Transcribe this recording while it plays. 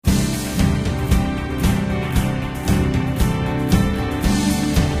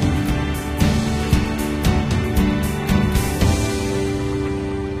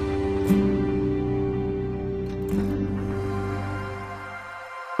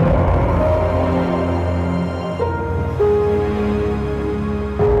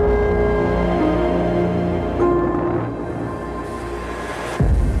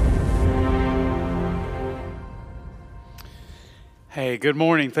Hey, good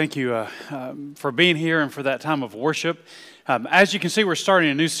morning. Thank you for being here and for that time of worship. As you can see, we're starting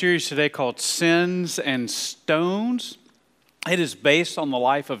a new series today called Sins and Stones. It is based on the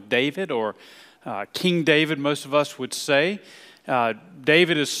life of David, or King David, most of us would say.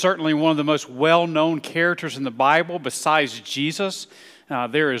 David is certainly one of the most well-known characters in the Bible besides Jesus.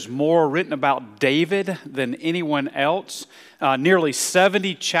 There is more written about David than anyone else. Nearly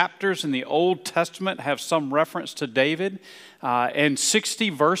 70 chapters in the Old Testament have some reference to David, and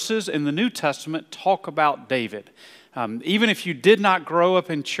 60 verses in the New Testament talk about David. Even if you did not grow up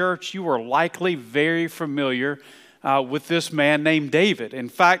in church, you are likely very familiar with this man named David. In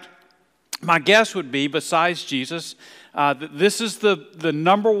fact, my guess would be, besides Jesus, that this is the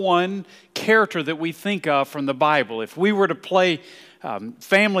number one character that we think of from the Bible. If we were to play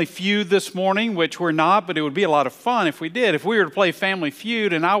Family Feud this morning, which we're not, but it would be a lot of fun if we did. If we were to play Family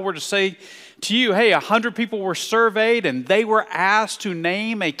Feud and I were to say to you, hey, 100 people were surveyed and they were asked to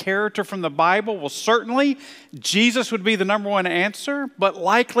name a character from the Bible, well, certainly Jesus would be the number one answer, but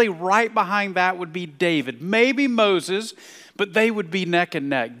likely right behind that would be David. Maybe Moses, but they would be neck and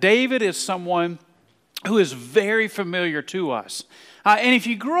neck. David is someone who is very familiar to us. And if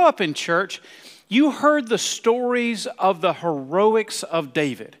you grew up in church, you heard the stories of the heroics of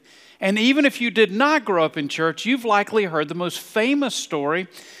David. And even if you did not grow up in church, you've likely heard the most famous story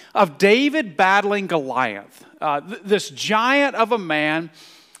of David battling Goliath, this giant of a man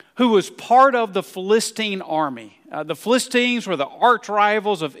who was part of the Philistine army. The Philistines were the arch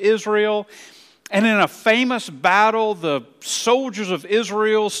rivals of Israel. And in a famous battle, the soldiers of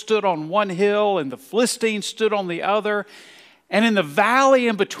Israel stood on one hill and the Philistines stood on the other. And in the valley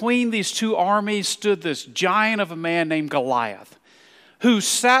in between these two armies stood this giant of a man named Goliath, who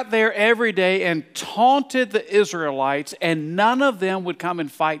sat there every day and taunted the Israelites, and none of them would come and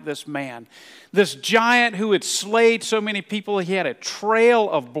fight this man. This giant who had slayed so many people, he had a trail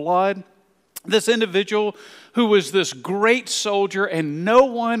of blood. This individual who was this great soldier, and no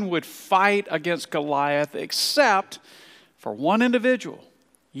one would fight against Goliath except for one individual,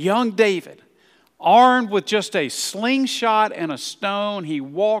 young David. Armed with just a slingshot and a stone, he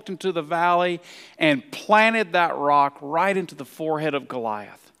walked into the valley and planted that rock right into the forehead of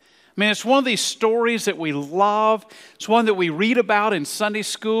Goliath. I mean, it's one of these stories that we love. It's one that we read about in Sunday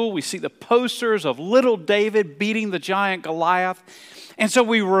school. We see the posters of little David beating the giant Goliath. And so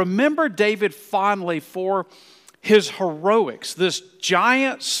we remember David fondly for his heroics, this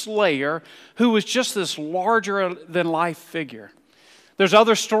giant slayer who was just this larger-than-life figure. There's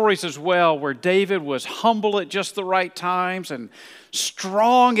other stories as well where David was humble at just the right times and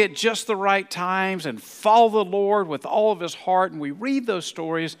strong at just the right times and followed the Lord with all of his heart. And we read those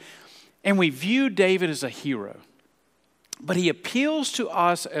stories and we view David as a hero. But he appeals to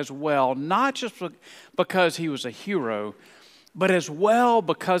us as well, not just because he was a hero, but as well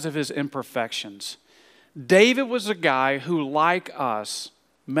because of his imperfections. David was a guy who, like us,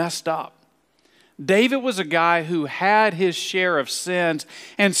 messed up. David was a guy who had his share of sins,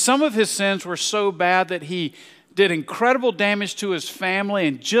 and some of his sins were so bad that he did incredible damage to his family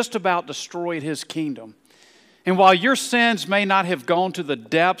and just about destroyed his kingdom. And while your sins may not have gone to the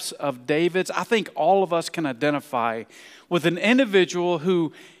depths of David's, I think all of us can identify with an individual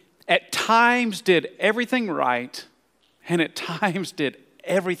who at times did everything right and at times did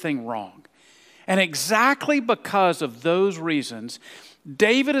everything wrong. And exactly because of those reasons,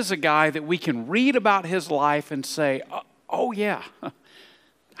 David is a guy that we can read about his life and say, oh yeah,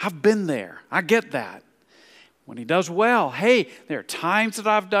 I've been there. I get that. When he does well, hey, there are times that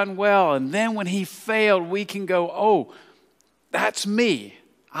I've done well. And then when he failed, we can go, oh, that's me.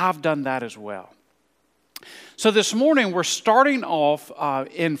 I've done that as well. So this morning, we're starting off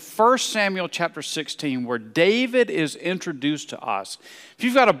in 1 Samuel chapter 16, where David is introduced to us. If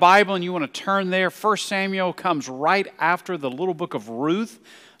you've got a Bible and you want to turn there, 1 Samuel comes right after the little book of Ruth,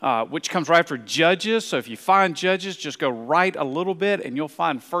 which comes right after Judges. So if you find Judges, just go right a little bit and you'll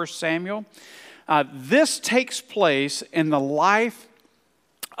find 1 Samuel. This takes place in the life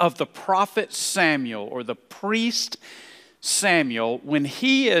of the prophet Samuel, or the priest Samuel, when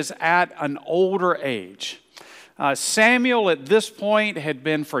he is at an older age. Samuel at this point had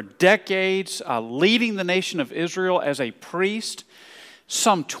been for decades leading the nation of Israel as a priest.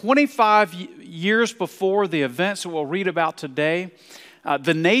 Some 25 years before the events that we'll read about today,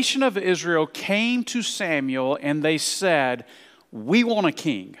 the nation of Israel came to Samuel and they said, we want a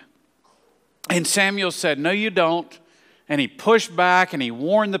king. And Samuel said, no, you don't. And he pushed back and he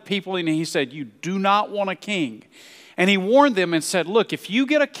warned the people and he said, you do not want a king. And he warned them and said, look, if you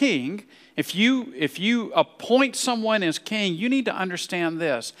get a king, if you appoint someone as king, you need to understand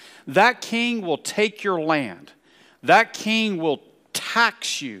this. That king will take your land. That king will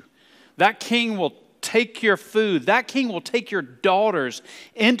tax you. That king will take your food. That king will take your daughters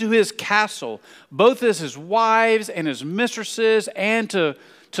into his castle, both as his wives and his mistresses, and to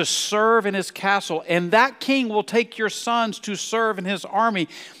serve in his castle. And that king will take your sons to serve in his army.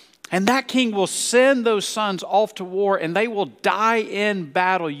 And that king will send those sons off to war, and they will die in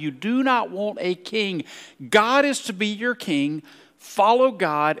battle. You do not want a king. God is to be your king. Follow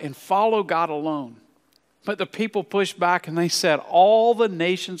God and follow God alone. But the people pushed back and they said, all the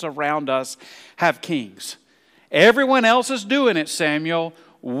nations around us have kings. Everyone else is doing it, Samuel.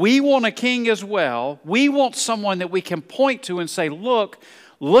 We want a king as well. We want someone that we can point to and say, look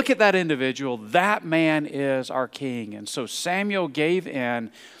at that individual. That man is our king. And so Samuel gave in.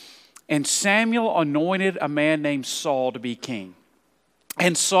 And Samuel anointed a man named Saul to be king.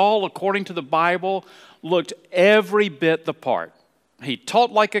 And Saul, according to the Bible, looked every bit the part. He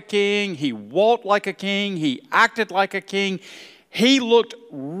talked like a king. He walked like a king. He acted like a king. He looked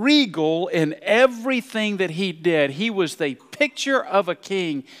regal in everything that he did. He was the picture of a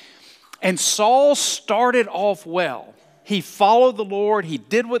king. And Saul started off well. He followed the Lord. He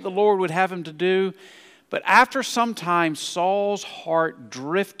did what the Lord would have him to do. But after some time, Saul's heart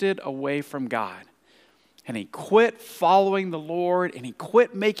drifted away from God. And he quit following the Lord, and he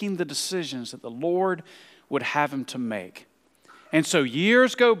quit making the decisions that the Lord would have him to make. And so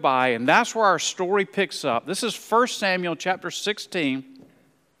years go by, and that's where our story picks up. This is 1 Samuel chapter 16,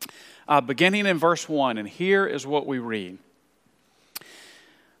 beginning in verse 1. And here is what we read.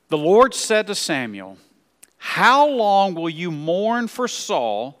 The Lord said to Samuel, "How long will you mourn for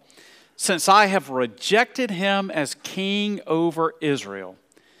Saul, since I have rejected him as king over Israel?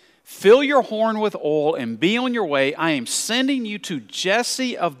 Fill your horn with oil and be on your way. I am sending you to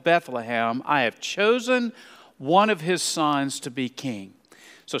Jesse of Bethlehem. I have chosen one of his sons to be king."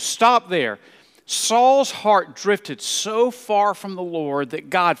 So stop there. Saul's heart drifted so far from the Lord that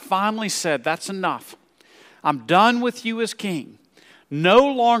God finally said, that's enough. I'm done with you as king. No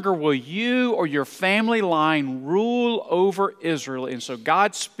longer will you or your family line rule over Israel. And so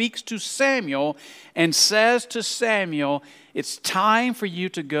God speaks to Samuel and says to Samuel, it's time for you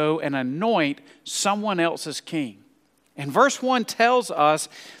to go and anoint someone else as king. And verse 1 tells us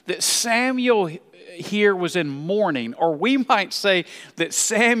that Samuel here was in mourning, or we might say that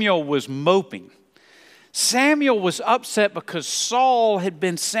Samuel was moping. Samuel was upset because Saul had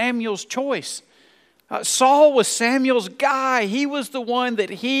been Samuel's choice. Saul was Samuel's guy. He was the one that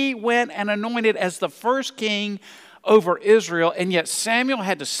he went and anointed as the first king over Israel. And yet Samuel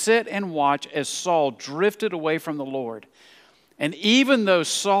had to sit and watch as Saul drifted away from the Lord. And even though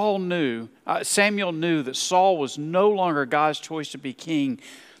Samuel knew that Saul was no longer God's choice to be king,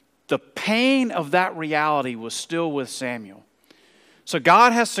 the pain of that reality was still with Samuel. So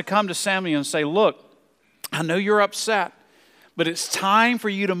God has to come to Samuel and say, look, I know you're upset, but it's time for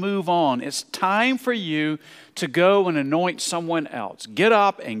you to move on. It's time for you to go and anoint someone else. Get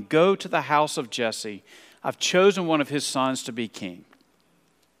up and go to the house of Jesse. I've chosen one of his sons to be king.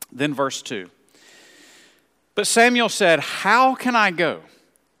 Then verse 2. But Samuel said, how can I go?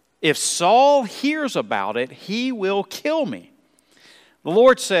 If Saul hears about it, he will kill me. The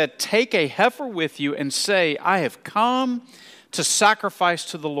Lord said, take a heifer with you and say, I have come to sacrifice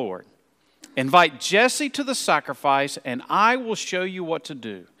to the Lord. Invite Jesse to the sacrifice, and I will show you what to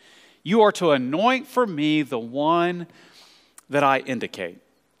do. You are to anoint for me the one that I indicate.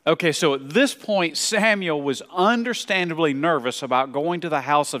 Okay, so at this point, Samuel was understandably nervous about going to the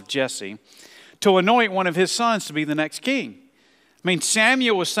house of Jesse to anoint one of his sons to be the next king. I mean,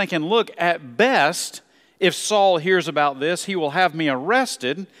 Samuel was thinking, look, at best, if Saul hears about this, he will have me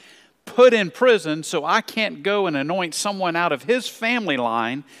arrested, put in prison, so I can't go and anoint someone out of his family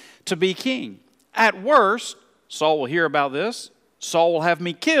line to be king. At worst, Saul will hear about this. Saul will have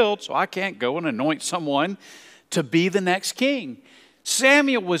me killed, so I can't go and anoint someone to be the next king.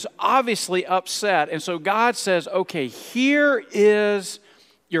 Samuel was obviously upset, and so God says, okay, here is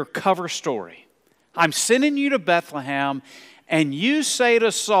your cover story. I'm sending you to Bethlehem, and you say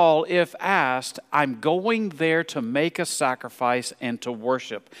to Saul, if asked, I'm going there to make a sacrifice and to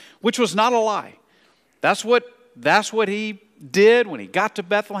worship, which was not a lie. That's what he did when he got to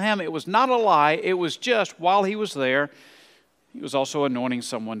Bethlehem. It was not a lie. It was just while he was there, he was also anointing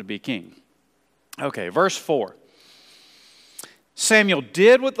someone to be king. Okay, verse 4. Samuel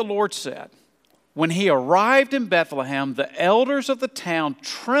did what the Lord said. When he arrived in Bethlehem, the elders of the town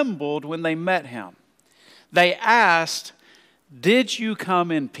trembled when they met him. They asked, did you come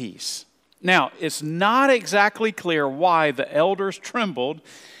in peace? Now, it's not exactly clear why the elders trembled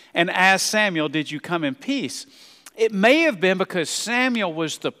and asked Samuel, did you come in peace? It may have been because Samuel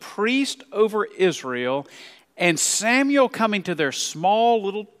was the priest over Israel, And Samuel coming to their small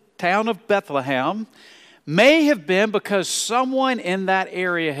little town of Bethlehem may have been because someone in that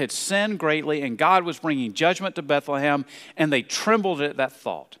area had sinned greatly and God was bringing judgment to Bethlehem, and they trembled at that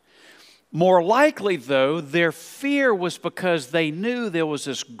thought. More likely, though, their fear was because they knew there was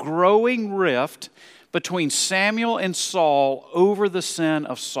this growing rift between Samuel and Saul over the sin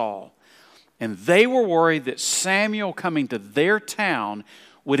of Saul. And they were worried that Samuel coming to their town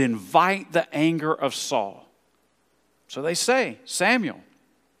would invite the anger of Saul. So they say, Samuel,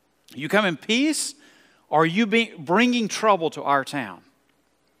 you come in peace, or are you bringing trouble to our town?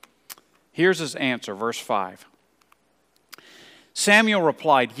 Here's his answer, verse 5. Samuel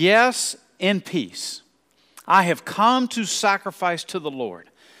replied, yes, in peace. I have come to sacrifice to the Lord.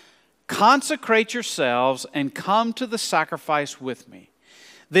 Consecrate yourselves and come to the sacrifice with me.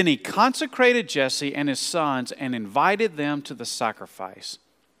 Then he consecrated Jesse and his sons and invited them to the sacrifice.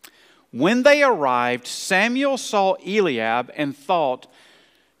 When they arrived, Samuel saw Eliab and thought,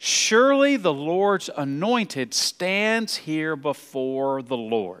 surely the Lord's anointed stands here before the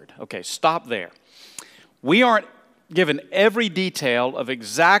Lord. Okay, stop there. We aren't given every detail of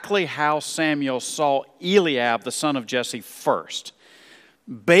exactly how Samuel saw Eliab, the son of Jesse, first.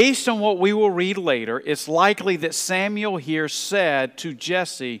 Based on what we will read later, it's likely that Samuel here said to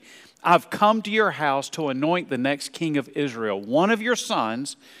Jesse, I've come to your house to anoint the next king of Israel. One of your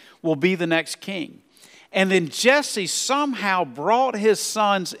sons will be the next king. And then Jesse somehow brought his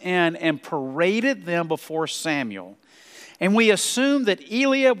sons in and paraded them before Samuel. And we assume that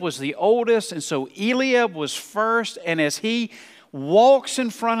Eliab was the oldest, and so Eliab was first. And as he walks in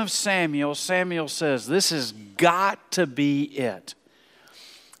front of Samuel, Samuel says, this has got to be it.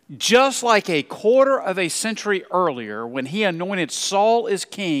 Just like a quarter of a century earlier, when he anointed Saul as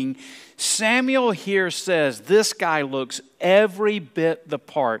king, Samuel here says, this guy looks every bit the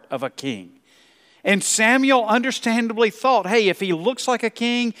part of a king. And Samuel understandably thought, hey, if he looks like a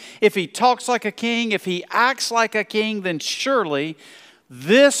king, if he talks like a king, if he acts like a king, then surely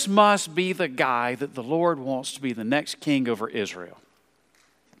this must be the guy that the Lord wants to be the next king over Israel.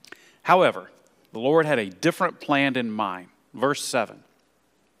 However, the Lord had a different plan in mind. Verse 7.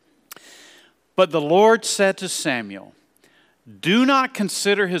 But the Lord said to Samuel, do not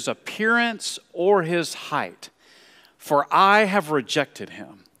consider his appearance or his height, for I have rejected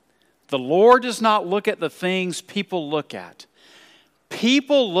him. The Lord does not look at the things people look at.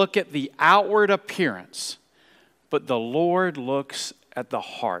 People look at the outward appearance, but the Lord looks at the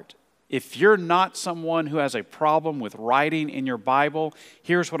heart. If you're not someone who has a problem with writing in your Bible,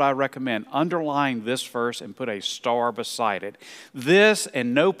 here's what I recommend. Underline this verse and put a star beside it. This,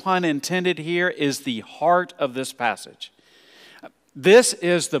 and no pun intended here, is the heart of this passage. This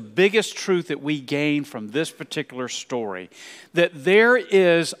is the biggest truth that we gain from this particular story, that there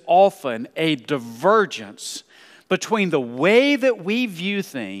is often a divergence between the way that we view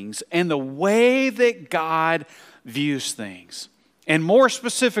things and the way that God views things. And more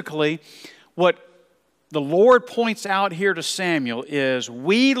specifically, what the Lord points out here to Samuel is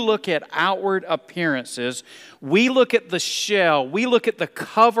we look at outward appearances, we look at the shell, we look at the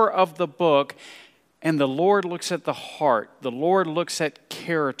cover of the book, and the Lord looks at the heart. The Lord looks at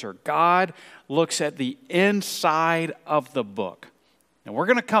character. God looks at the inside of the book. And we're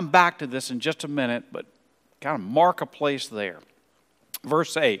going to come back to this in just a minute, but kind of mark a place there.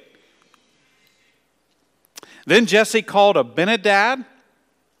 Verse 8. Then Jesse called Abinadab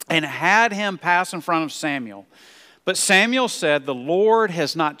and had him pass in front of Samuel. But Samuel said, the Lord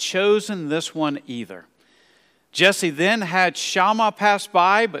has not chosen this one either. Jesse then had Shammah pass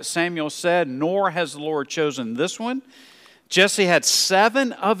by, but Samuel said, nor has the Lord chosen this one. Jesse had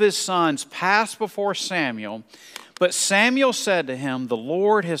 7 of his sons pass before Samuel, but Samuel said to him, the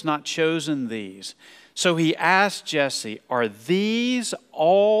Lord has not chosen these. So he asked Jesse, are these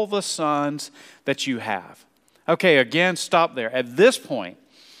all the sons that you have? Okay, again, stop there. At this point,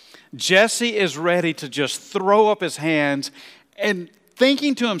 Jesse is ready to just throw up his hands and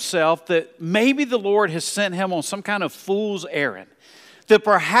thinking to himself that maybe the Lord has sent him on some kind of fool's errand. That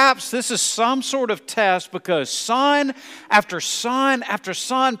perhaps this is some sort of test because son after son after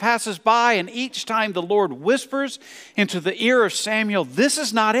son passes by, and each time the Lord whispers into the ear of Samuel, this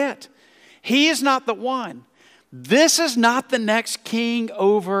is not it. He is not the one. This is not the next king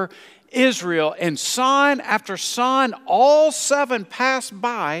over Israel. And son after son, all 7 pass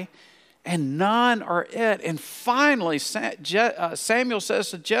by, and none are it. And finally, Samuel says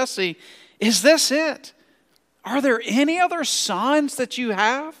to Jesse, is this it? Are there any other sons that you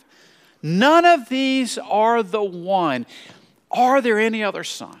have? None of these are the one. Are there any other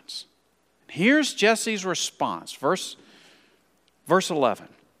sons? Here's Jesse's response. Verse 11.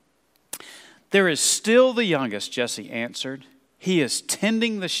 "There is still the youngest," Jesse answered. "He is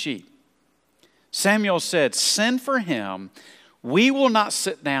tending the sheep." Samuel said, "Send for him. We will not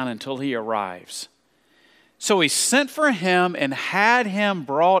sit down until he arrives." So he sent for him and had him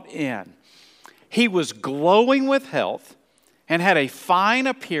brought in. He was glowing with health and had a fine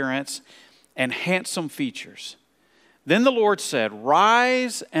appearance and handsome features. Then the Lord said,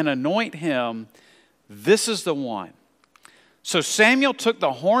 "Rise and anoint him. This is the one." So Samuel took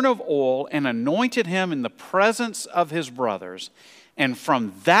the horn of oil and anointed him in the presence of his brothers. And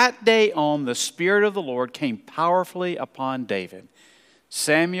from that day on, the Spirit of the Lord came powerfully upon David.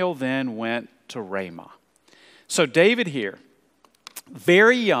 Samuel then went to Ramah. So David here,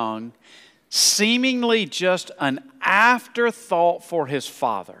 very young, seemingly just an afterthought for his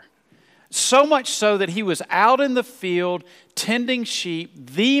father. So much so that he was out in the field tending sheep,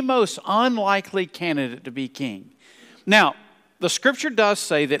 the most unlikely candidate to be king. Now, the scripture does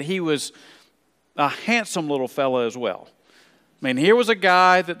say that he was a handsome little fellow as well. I mean, here was a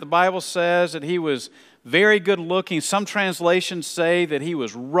guy that the Bible says that he was very good looking. Some translations say that he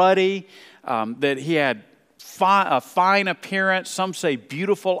was ruddy, that he had a fine appearance. Some say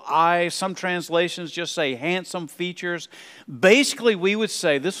beautiful eyes. Some translations just say handsome features. Basically, we would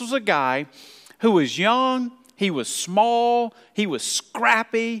say this was a guy who was young, he was small, he was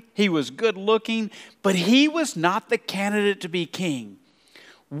scrappy, he was good looking, but he was not the candidate to be king.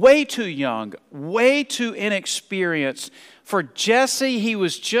 Way too young, way too inexperienced. For Jesse, he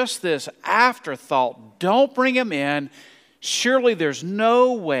was just this afterthought. Don't bring him in. Surely there's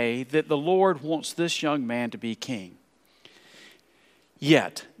no way that the Lord wants this young man to be king.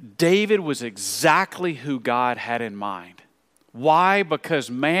 Yet, David was exactly who God had in mind. Why? Because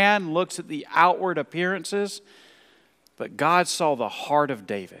man looks at the outward appearances, but God saw the heart of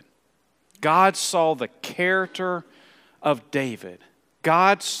David. God saw the character of David.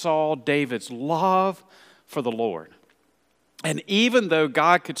 God saw David's love for the Lord. And even though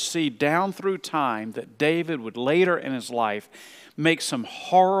God could see down through time that David would later in his life make some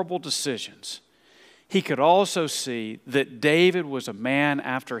horrible decisions, he could also see that David was a man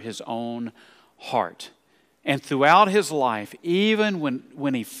after his own heart. And throughout his life, even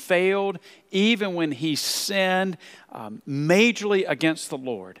when he failed, even when he sinned majorly against the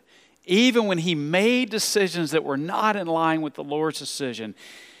Lord, even when he made decisions that were not in line with the Lord's decision,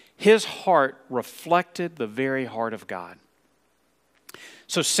 his heart reflected the very heart of God.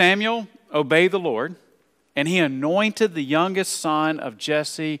 So Samuel obeyed the Lord, and he anointed the youngest son of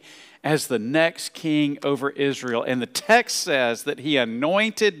Jesse as the next king over Israel. And the text says that he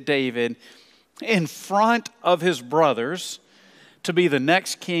anointed David in front of his brothers to be the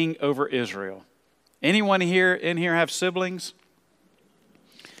next king over Israel. Anyone in here have siblings?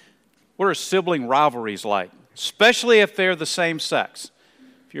 What are sibling rivalries like? Especially if they're the same sex.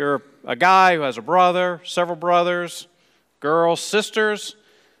 If you're a guy who has a brother, several brothers, girls, sisters,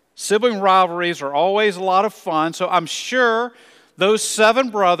 sibling rivalries are always a lot of fun. So I'm sure those 7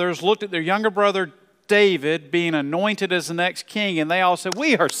 brothers looked at their younger brother David being anointed as the next king, and they all said,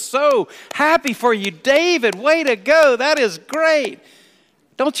 "We are so happy for you, David. Way to go. That is great."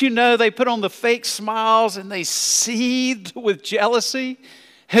 Don't you know they put on the fake smiles and they seethed with jealousy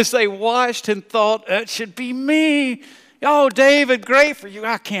as they watched and thought, "That should be me. Oh, David, great for you.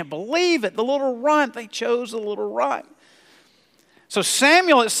 I can't believe it. The little runt. They chose the little runt." So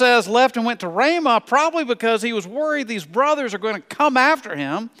Samuel, it says, left and went to Ramah, probably because he was worried these brothers are going to come after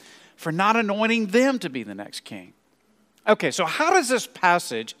him for not anointing them to be the next king. Okay, so how does this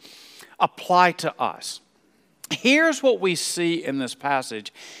passage apply to us? Here's what we see in this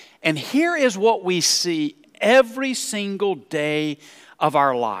passage, and here is what we see every single day of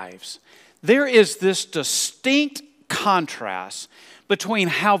our lives. There is this distinct contrast between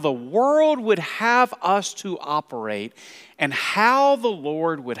how the world would have us to operate and how the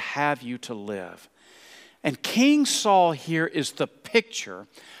Lord would have you to live. And King Saul here is the picture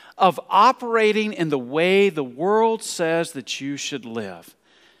of operating in the way the world says that you should live.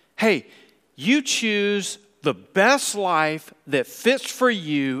 Hey, you choose the best life that fits for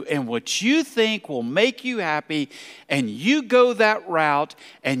you and what you think will make you happy, and you go that route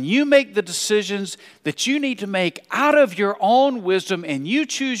and you make the decisions that you need to make out of your own wisdom, and you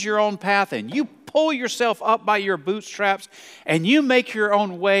choose your own path, and you pull yourself up by your bootstraps and you make your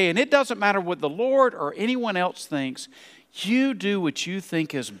own way, and it doesn't matter what the Lord or anyone else thinks. You do what you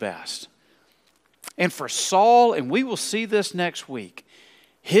think is best. And for Saul, and we will see this next week,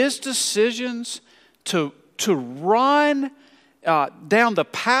 his decisions to run down the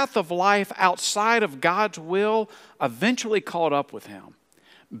path of life outside of God's will eventually caught up with him.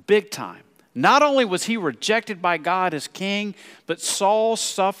 Big time. Not only was he rejected by God as king, but Saul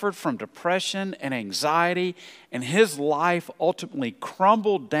suffered from depression and anxiety, and his life ultimately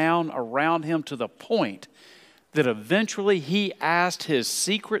crumbled down around him to the point that eventually he asked his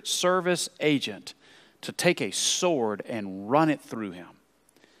Secret Service agent to take a sword and run it through him.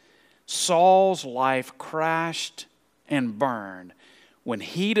 Saul's life crashed and burned when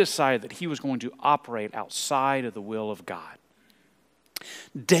he decided that he was going to operate outside of the will of God.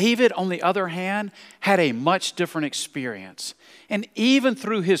 David, on the other hand, had a much different experience. And even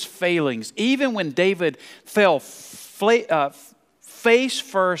through his failings, even when David fell face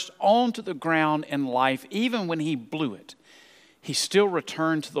first onto the ground in life, even when he blew it, he still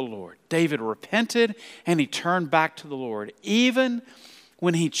returned to the Lord. David repented and he turned back to the Lord. Even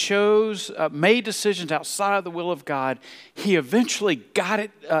when he made decisions outside of the will of God, he eventually got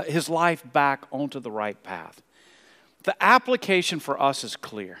his life back onto the right path. The application for us is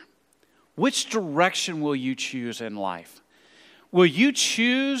clear. Which direction will you choose in life? Will you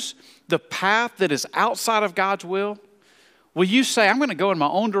choose the path that is outside of God's will? Will you say, I'm going to go in my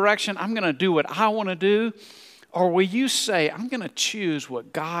own direction, I'm going to do what I want to do? Or will you say, I'm going to choose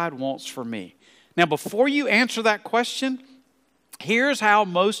what God wants for me? Now, before you answer that question, here's how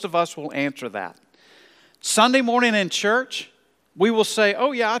most of us will answer that. Sunday morning in church, we will say,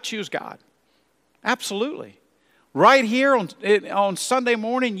 oh yeah, I choose God. Absolutely. Right here on Sunday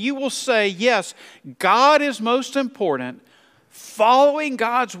morning, you will say, yes, God is most important. Following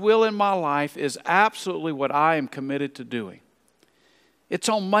God's will in my life is absolutely what I am committed to doing. It's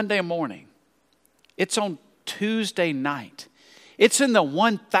on Monday morning. It's on Tuesday night. It's in the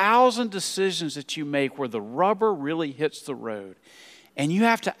 1,000 decisions that you make where the rubber really hits the road. And you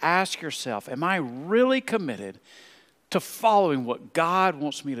have to ask yourself, am I really committed to following what God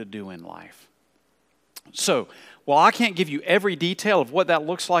wants me to do in life? So, while I can't give you every detail of what that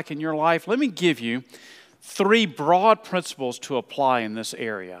looks like in your life, let me give you 3 broad principles to apply in this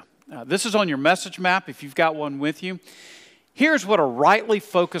area. This is on your message map if you've got one with you. Here's what a rightly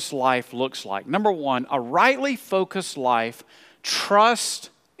focused life looks like. Number 1, a rightly focused life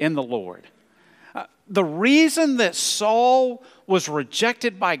trusts in the Lord. The reason that Saul was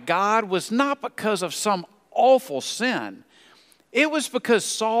rejected by God was not because of some awful sin. It was because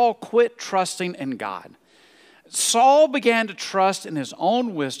Saul quit trusting in God. Saul began to trust in his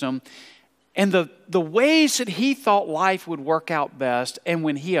own wisdom and the ways that he thought life would work out best. And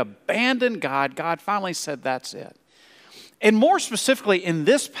when he abandoned God, God finally said, that's it. And more specifically in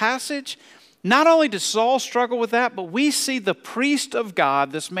this passage, not only did Saul struggle with that, but we see the priest of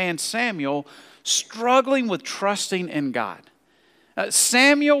God, this man Samuel, struggling with trusting in God.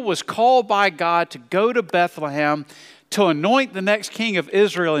 Samuel was called by God to go to Bethlehem to anoint the next king of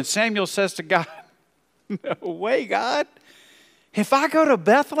Israel. And Samuel says to God, no way, God. If I go to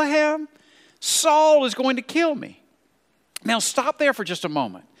Bethlehem, Saul is going to kill me. Now stop there for just a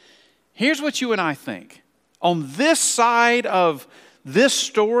moment. Here's what you and I think. On this side of this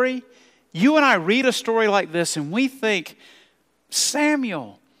story, you and I read a story like this and we think,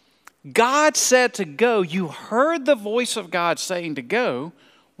 Samuel, God said to go. You heard the voice of God saying to go.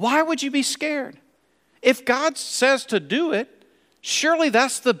 Why would you be scared? If God says to do it, surely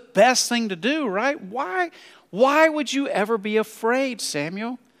that's the best thing to do, right? Why would you ever be afraid,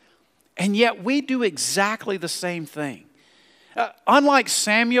 Samuel? And yet we do exactly the same thing. Unlike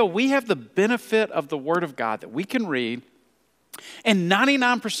Samuel, we have the benefit of the Word of God that we can read. And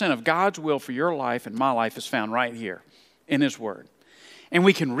 99% of God's will for your life and my life is found right here in His Word. And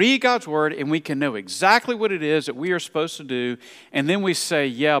we can read God's Word and we can know exactly what it is that we are supposed to do. And then we say,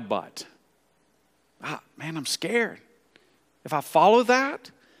 yeah, but. Man, I'm scared. If I follow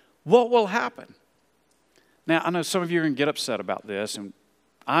that, what will happen? Now, I know some of you are going to get upset about this, and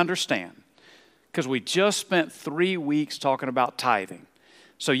I understand. Because we just spent 3 weeks talking about tithing.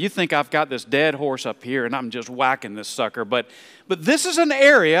 So you think I've got this dead horse up here and I'm just whacking this sucker. But this is an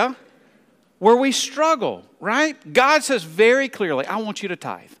area where we struggle, right? God says very clearly, I want you to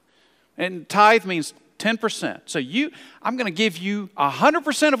tithe. And tithe means 10%. So I'm going to give you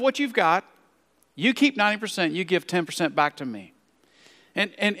 100% of what you've got. You keep 90%, you give 10% back to me.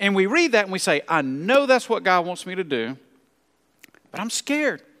 And we read that and we say, I know that's what God wants me to do, but I'm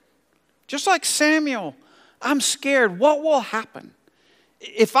scared. Just like Samuel, I'm scared. What will happen?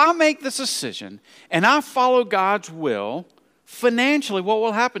 If I make this decision and I follow God's will, financially, what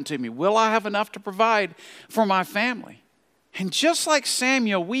will happen to me? Will I have enough to provide for my family? And just like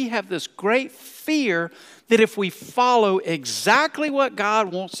Samuel, we have this great fear that if we follow exactly what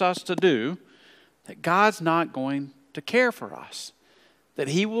God wants us to do, that God's not going to care for us, that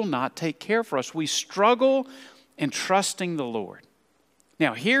He will not take care for us. We struggle in trusting the Lord.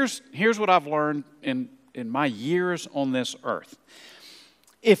 Now, here's what I've learned in my years on this earth.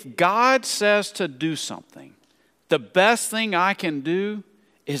 If God says to do something, the best thing I can do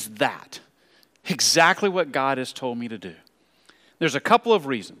is that. Exactly what God has told me to do. There's a couple of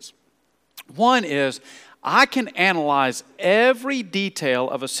reasons. One is I can analyze every detail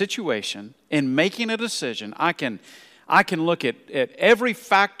of a situation in making a decision. I can look at every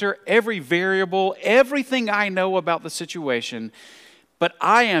factor, every variable, everything I know about the situation, but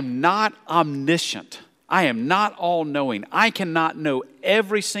I am not omniscient. I am not all-knowing. I cannot know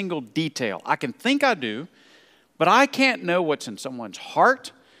every single detail. I can think I do, but I can't know what's in someone's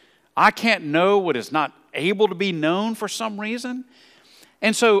heart. I can't know what is not able to be known for some reason.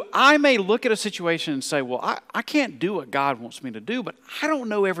 And so I may look at a situation and say, well, I can't do what God wants me to do, but I don't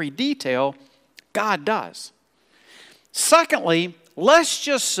know every detail. God does. Secondly, let's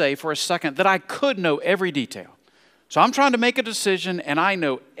just say for a second that I could know every detail. So I'm trying to make a decision and I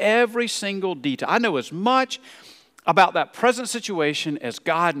know every single detail. I know as much about that present situation as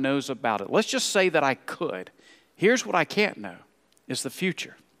God knows about it. Let's just say that I could. Here's what I can't know is the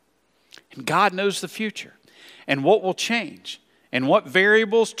future. And God knows the future and what will change and what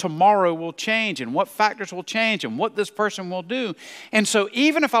variables tomorrow will change and what factors will change and what this person will do. And so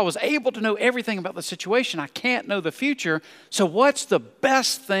even if I was able to know everything about the situation, I can't know the future. So what's the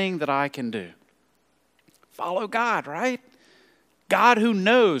best thing that I can do? Follow God, right? God who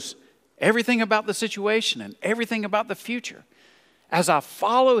knows everything about the situation and everything about the future. As I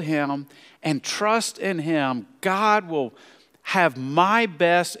follow Him and trust in Him, God will have my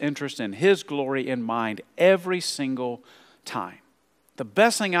best interest in His glory in mind every single time. The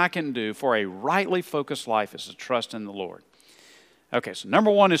best thing I can do for a rightly focused life is to trust in the Lord. Okay, so number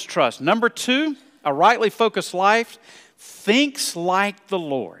one is trust. Number two, a rightly focused life thinks like the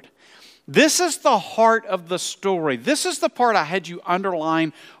Lord. This is the heart of the story. This is the part I had you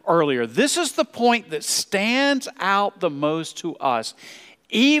underline earlier. This is the point that stands out the most to us.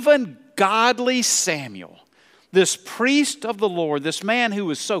 Even godly Samuel, this priest of the Lord, this man who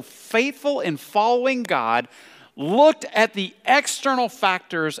was so faithful in following God, looked at the external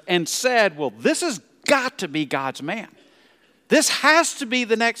factors and said, well, this has got to be God's man. This has to be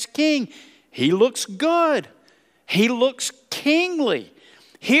the next king. He looks good. He looks kingly.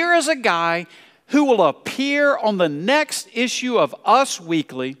 Here is a guy who will appear on the next issue of Us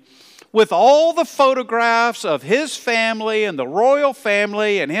Weekly with all the photographs of his family and the royal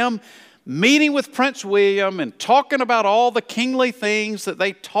family and him meeting with Prince William and talking about all the kingly things that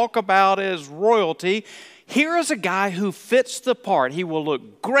they talk about as royalty. Here is a guy who fits the part. He will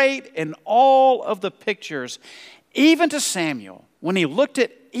look great in all of the pictures. Even to Samuel, when he looked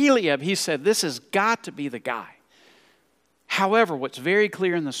at Eliab, he said, this has got to be the guy. However, what's very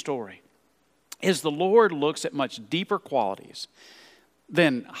clear in the story is the Lord looks at much deeper qualities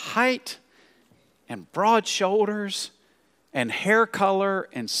than height and broad shoulders and hair color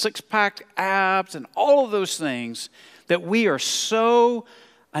and six-pack abs and all of those things that we are so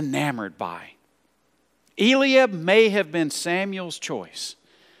enamored by. Eliab may have been Samuel's choice,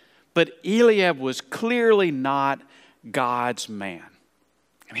 but Eliab was clearly not God's man.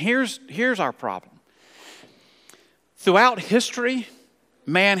 And here's our problem. Throughout history,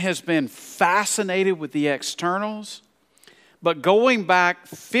 man has been fascinated with the externals, but going back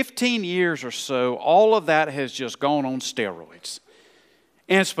 15 years or so, all of that has just gone on steroids.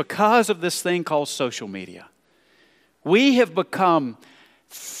 And it's because of this thing called social media. We have become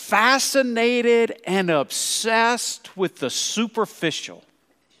fascinated and obsessed with the superficial.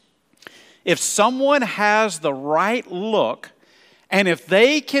 If someone has the right look, and if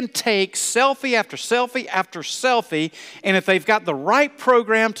they can take selfie after selfie after selfie, and if they've got the right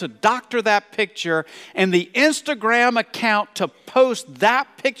program to doctor that picture and the Instagram account to post that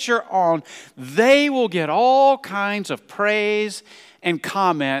picture on, they will get all kinds of praise and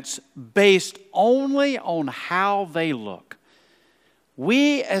comments based only on how they look.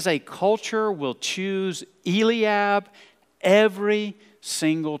 We as a culture will choose Eliab every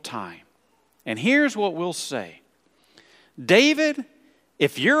single time. And here's what we'll say. David,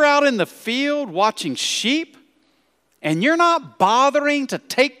 if you're out in the field watching sheep and you're not bothering to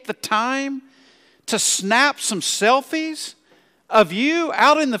take the time to snap some selfies of you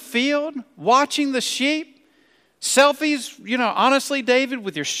out in the field watching the sheep, selfies, honestly, David,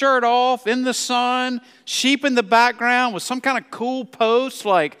 with your shirt off in the sun, sheep in the background with some kind of cool post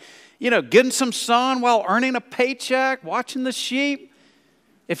like, getting some sun while earning a paycheck, watching the sheep.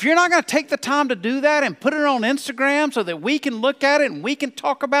 If you're not going to take the time to do that and put it on Instagram so that we can look at it and we can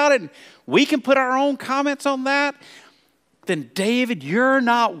talk about it and we can put our own comments on that, then David, you're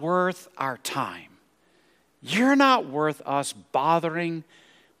not worth our time. You're not worth us bothering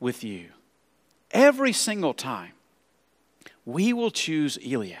with you. Every single time, we will choose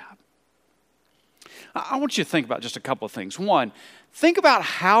Eliab. I want you to think about just a couple of things. One, think about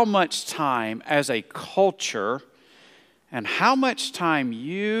how much time as a culture and how much time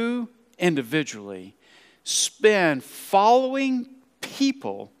you individually spend following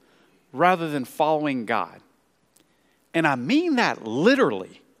people rather than following God. And I mean that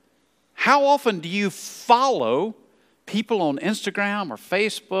literally. How often do you follow people on Instagram or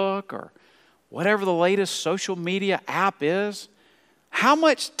Facebook or whatever the latest social media app is? How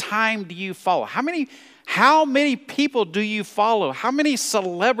much time do you follow? How many people do you follow? How many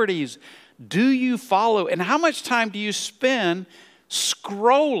celebrities do you follow? And how much time do you spend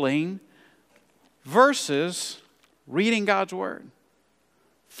scrolling versus reading God's Word?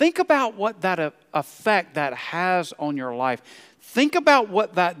 Think about what that effect that has on your life. Think about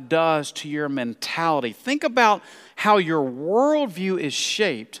what that does to your mentality. Think about how your worldview is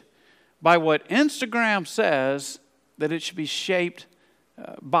shaped by what Instagram says that it should be shaped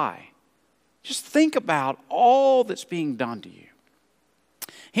by. Just think about all that's being done to you.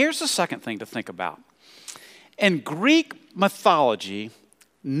 Here's the second thing to think about. In Greek mythology,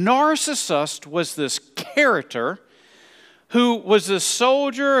 Narcissus was this character who was this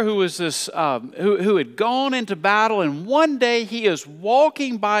soldier who was this who had gone into battle, and one day he is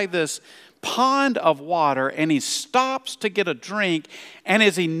walking by this pond of water and he stops to get a drink, and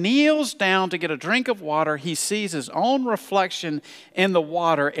as he kneels down to get a drink of water, he sees his own reflection in the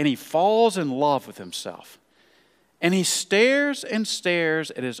water and he falls in love with himself. And he stares and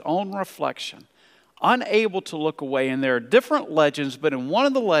stares at his own reflection, unable to look away. And there are different legends, but in one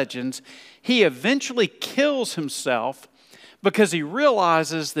of the legends, he eventually kills himself because he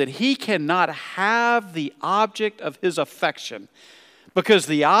realizes that he cannot have the object of his affection. Because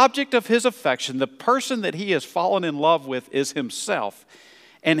the object of his affection, the person that he has fallen in love with, is himself.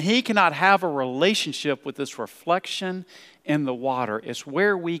 And he cannot have a relationship with this reflection in the water. It's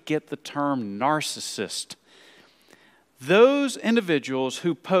where we get the term narcissist. Those individuals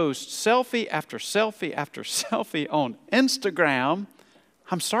who post selfie after selfie after selfie on Instagram,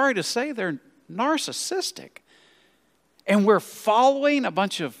 I'm sorry to say they're narcissistic. And we're following a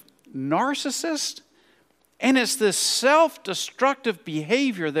bunch of narcissists. And it's this self-destructive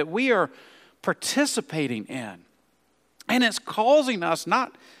behavior that we are participating in. And it's causing us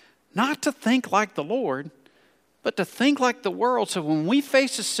not to think like the Lord, but to think like the world. So when we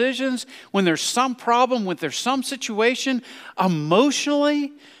face decisions, when there's some problem, when there's some situation,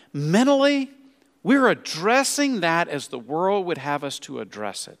 emotionally, mentally, we're addressing that as the world would have us to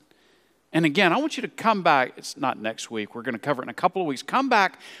address it. And again, I want you to come back. It's not next week. We're going to cover it in a couple of weeks. Come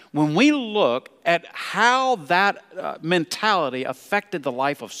back when we look at how that mentality affected the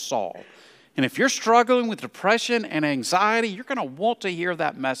life of Saul. And if you're struggling with depression and anxiety, you're going to want to hear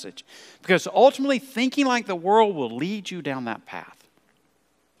that message. Because ultimately, thinking like the world will lead you down that path.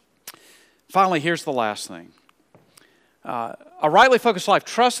 Finally, here's the last thing. A rightly focused life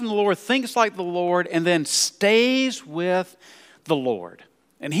trusts in the Lord, thinks like the Lord, and then stays with the Lord.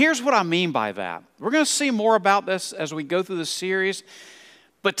 And here's what I mean by that. We're going to see more about this as we go through this series.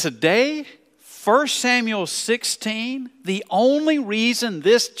 But today, 1 Samuel 16, the only reason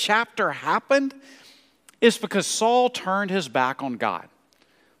this chapter happened is because Saul turned his back on God.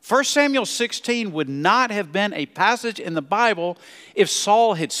 1 Samuel 16 would not have been a passage in the Bible if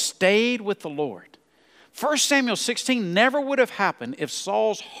Saul had stayed with the Lord. 1 Samuel 16 never would have happened if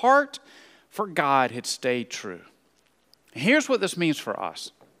Saul's heart for God had stayed true. Here's what this means for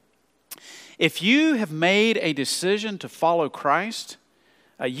us. If you have made a decision to follow Christ,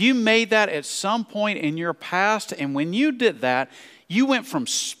 you made that at some point in your past, and when you did that, you went from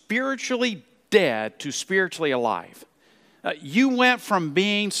spiritually dead to spiritually alive. You went from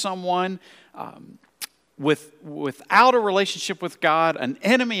being someone without a relationship with God, an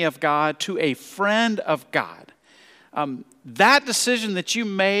enemy of God, to a friend of God. That decision that you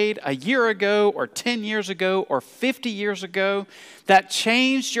made a year ago or 10 years ago or 50 years ago, that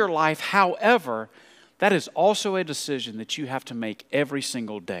changed your life. However, that is also a decision that you have to make every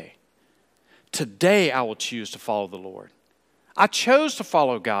single day. Today I will choose to follow the Lord. I chose to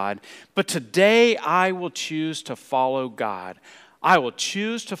follow God, but today I will choose to follow God. I will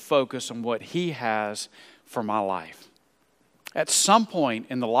choose to focus on what He has for my life. At some point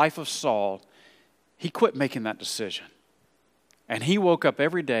in the life of Saul, he quit making that decision. And he woke up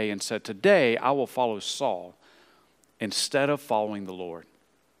every day and said, today I will follow Saul instead of following the Lord.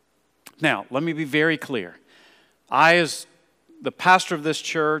 Now, let me be very clear. I, as the pastor of this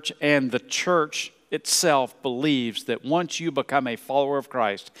church and the church itself believes that once you become a follower of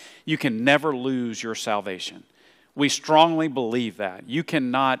Christ, you can never lose your salvation. We strongly believe that. You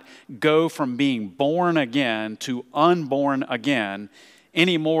cannot go from being born again to unborn again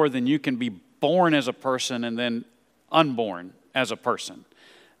any more than you can be born as a person and then unborn as a person.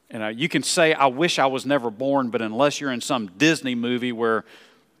 You can say, I wish I was never born, but unless you're in some Disney movie where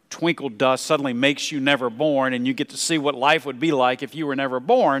twinkle dust suddenly makes you never born and you get to see what life would be like if you were never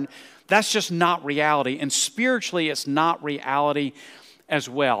born, that's just not reality. And spiritually, it's not reality as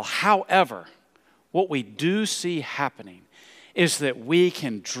well. However, what we do see happening is that we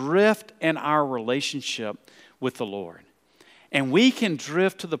can drift in our relationship with the Lord. And we can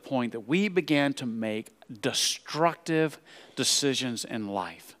drift to the point that we begin to make destructive decisions in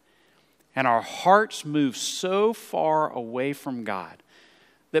life. And our hearts move so far away from God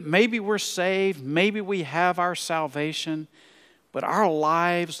that maybe we're saved, maybe we have our salvation, but our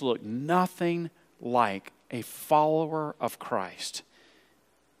lives look nothing like a follower of Christ.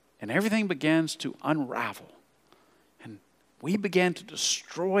 And everything begins to unravel. And we begin to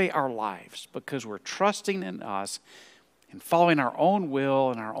destroy our lives because we're trusting in us and following our own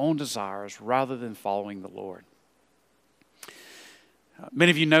will and our own desires rather than following the Lord.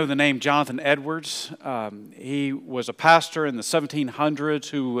 Many of you know the name Jonathan Edwards. He was a pastor in the 1700s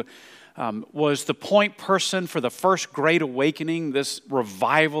who was the point person for the first Great Awakening, this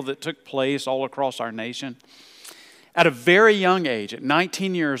revival that took place all across our nation. At a very young age, at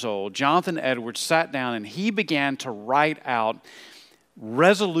 19 years old, Jonathan Edwards sat down and he began to write out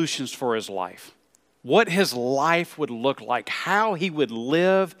resolutions for his life. What his life would look like, how he would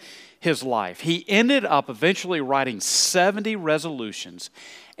live his life. He ended up eventually writing 70 resolutions.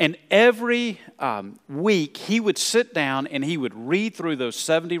 And every week he would sit down and he would read through those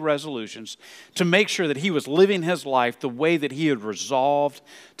 70 resolutions to make sure that he was living his life the way that he had resolved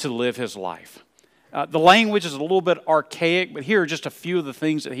to live his life. The language is a little bit archaic, but here are just a few of the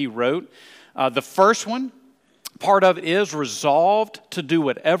things that he wrote. The first one, part of it is resolved to do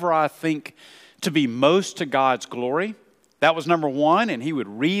whatever I think to be most to God's glory. That was number 1, and he would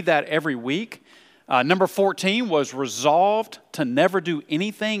read that every week. Number 14 was resolved to never do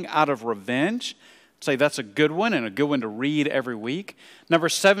anything out of revenge. I'd say that's a good one and a good one to read every week. Number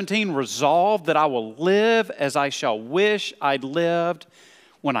 17, resolved that I will live as I shall wish I'd lived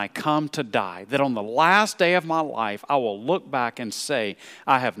when I come to die. That on the last day of my life, I will look back and say,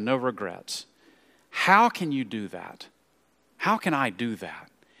 I have no regrets. How can you do that? How can I do that?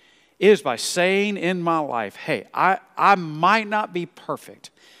 It is by saying in my life, hey, I might not be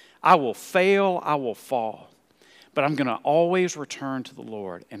perfect. I will fail, I will fall. But I'm going to always return to the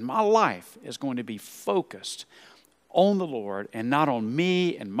Lord. And my life is going to be focused on the Lord and not on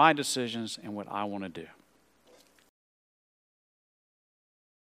me and my decisions and what I want to do.